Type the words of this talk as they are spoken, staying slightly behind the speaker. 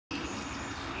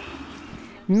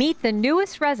Meet the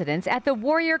newest residents at the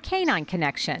Warrior Canine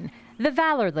Connection, the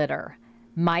Valor litter.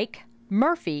 Mike,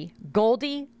 Murphy,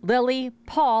 Goldie, Lily,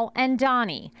 Paul, and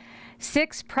Donnie.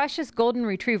 6 precious golden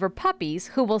retriever puppies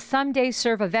who will someday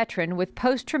serve a veteran with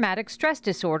post-traumatic stress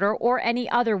disorder or any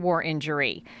other war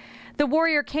injury. The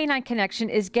Warrior Canine Connection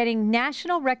is getting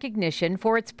national recognition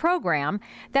for its program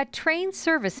that trains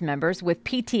service members with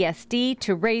PTSD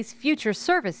to raise future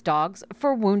service dogs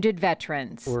for wounded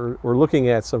veterans. We're looking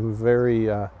at some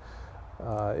very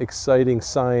exciting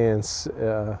science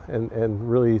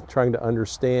and really trying to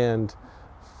understand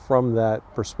from that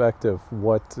perspective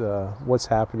what's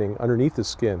happening underneath the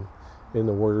skin in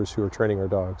the warriors who are training our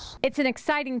dogs. It's an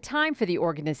exciting time for the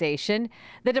organization.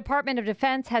 The Department of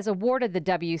Defense has awarded the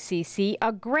WCC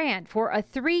a grant for a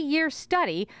 3-year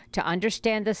study to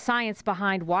understand the science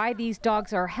behind why these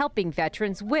dogs are helping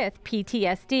veterans with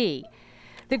PTSD.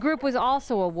 The group was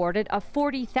also awarded a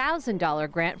 $40,000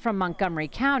 grant from Montgomery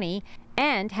County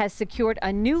and has secured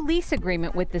a new lease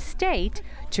agreement with the state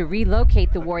to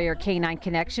relocate the Warrior Canine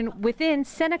Connection within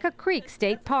Seneca Creek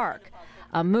State Park,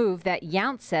 a move that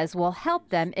Yount says will help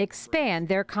them expand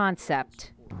their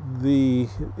concept. The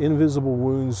invisible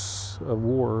wounds of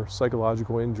war,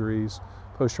 psychological injuries,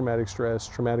 post-traumatic stress,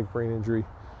 traumatic brain injury,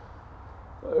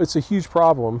 it's a huge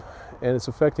problem and it's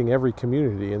affecting every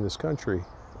community in this country.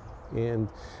 And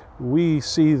we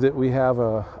see that we have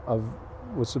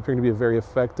what's appearing to be a very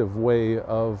effective way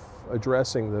of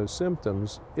addressing those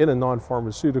symptoms in a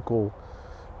non-pharmaceutical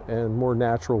and more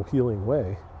natural healing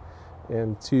way.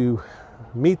 And to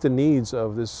meet the needs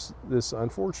of this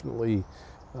unfortunately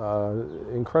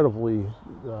incredibly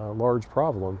large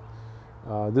problem,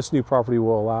 this new property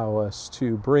will allow us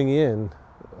to bring in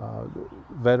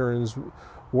veterans,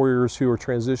 warriors who are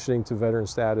transitioning to veteran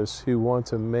status, who want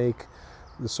to make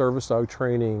the service dog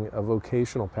training a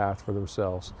vocational path for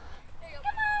themselves.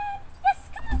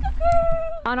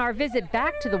 On our visit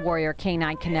back to the Warrior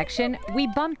Canine Connection, we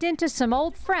bumped into some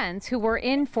old friends who were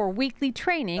in for weekly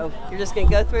training. So you're just going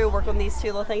to go through, work on these 2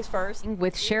 little things first.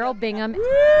 With Cheryl Bingham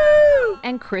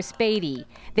and Chris Baity.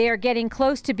 They are getting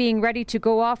close to being ready to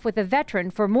go off with a veteran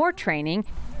for more training.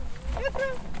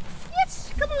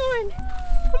 Yes, come on,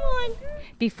 come on.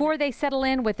 Before they settle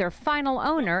in with their final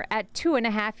owner at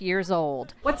 2.5 years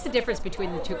old. What's the difference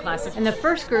between the 2 classes? In the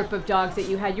first group of dogs that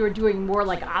you had, you were doing more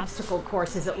like obstacle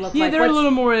courses, it looked like. Yeah, they're a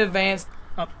little more advanced.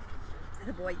 Up.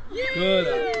 Good boy.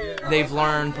 Good. They've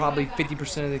learned probably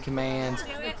 50% of the commands.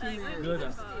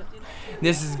 Good.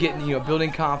 This is getting,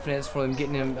 building confidence for them,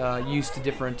 getting them used to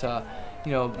different,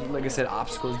 like I said,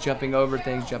 obstacles, jumping over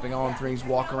things, jumping on things,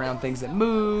 walk around things that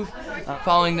move,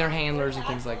 following their handlers and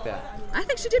things like that. I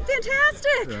think she did fantastic.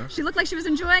 Yeah. She looked like she was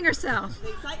enjoying herself.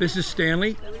 This is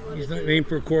Stanley. He's named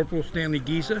for Corporal Stanley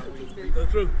Giesa. Go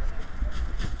through.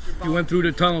 He went through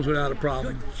the tunnels without a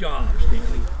problem. Good job,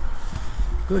 Stanley.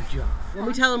 Good job. When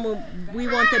we tell them we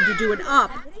want them to do an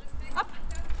up,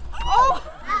 oh!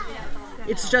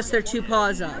 It's just their 2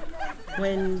 paws up.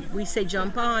 When we say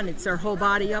jump on, it's their whole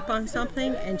body up on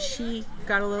something, and she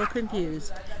got a little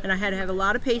confused. And I had to have a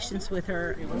lot of patience with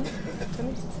her.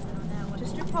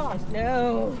 Just your paws.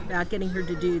 No. About getting her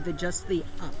to do just the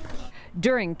up.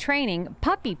 During training,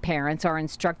 puppy parents are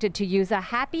instructed to use a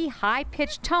happy,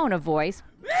 high-pitched tone of voice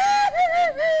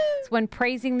when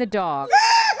praising the dog.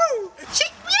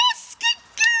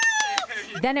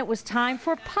 Then it was time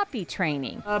for puppy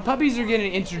training. Puppies are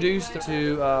getting introduced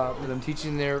to them,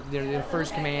 teaching their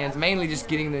first commands, mainly just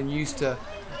getting them used to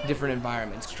different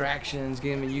environments, distractions,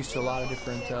 getting them used to a lot of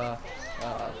different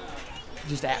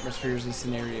just atmospheres and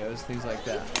scenarios, things like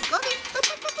that.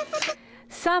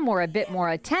 Some were a bit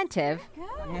more attentive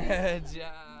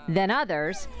than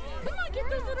others. Come on, get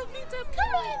those little feet up.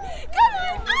 Come on, come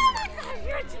on. Oh my gosh,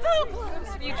 you're so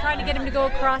close. Are you trying to get him to go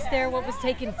across there? What was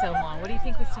taking so long? What do you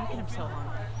think was taking him so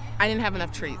long? I didn't have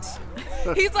enough treats.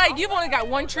 He's like, you've only got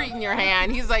 1 treat in your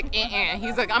hand. He's like,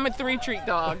 He's like, I'm a 3-treat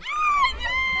dog.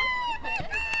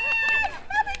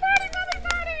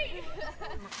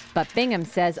 But Bingham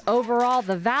says overall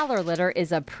the Valor litter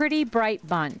is a pretty bright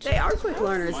bunch. They are quick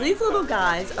learners. These little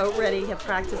guys already have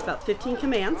practiced about 15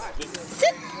 commands.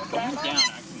 Sit!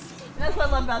 That's what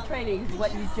I love about training,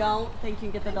 what you don't think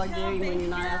you can get the dog doing when you're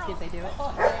not asking if they do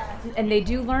it. And they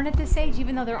do learn at this age,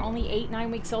 even though they're only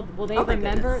 8-9 weeks old. Will they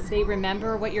remember? They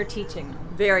remember what you're teaching?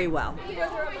 Very well.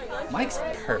 Mike's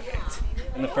perfect.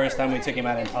 And the first time we took him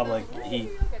out in public, he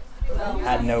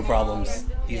had no problems.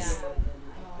 He's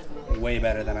way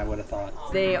better than I would have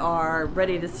thought. They are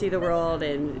ready to see the world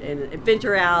and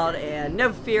venture out and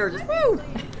no fear, just woo!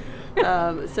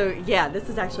 So yeah, this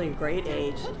is actually a great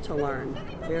age to learn.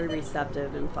 Very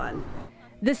receptive and fun.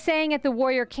 The saying at the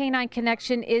Warrior Canine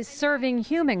Connection is serving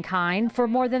humankind for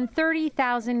more than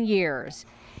 30,000 years.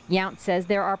 Yount says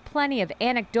there are plenty of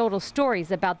anecdotal stories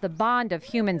about the bond of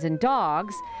humans and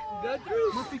dogs. I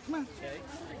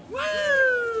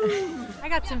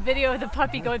got some video of the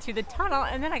puppy going through the tunnel,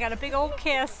 and then I got a big old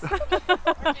kiss.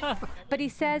 But he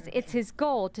says it's his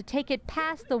goal to take it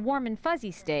past the warm and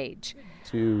fuzzy stage.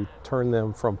 To turn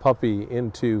them from puppy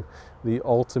into the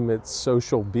ultimate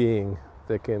social being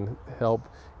that can help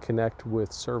connect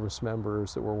with service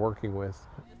members that we're working with.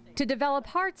 To develop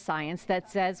hard science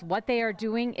that says what they are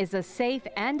doing is a safe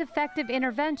and effective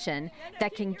intervention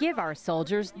that can give our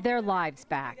soldiers their lives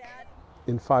back.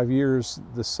 In 5 years,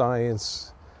 the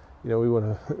science, we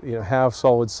want to have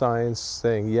solid science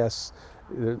saying, yes,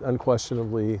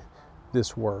 unquestionably,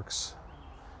 this works.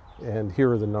 And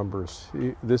here are the numbers.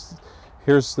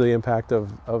 Here's the impact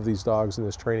of these dogs in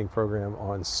this training program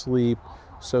on sleep,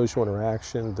 social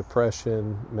interaction,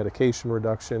 depression, medication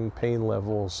reduction, pain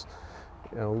levels.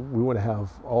 We want to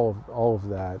have all of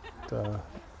that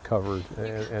covered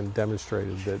and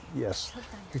demonstrated that, yes,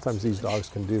 sometimes these dogs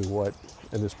can do what,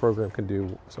 and this program can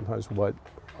do sometimes what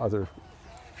other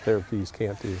therapies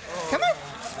can't do. Come on.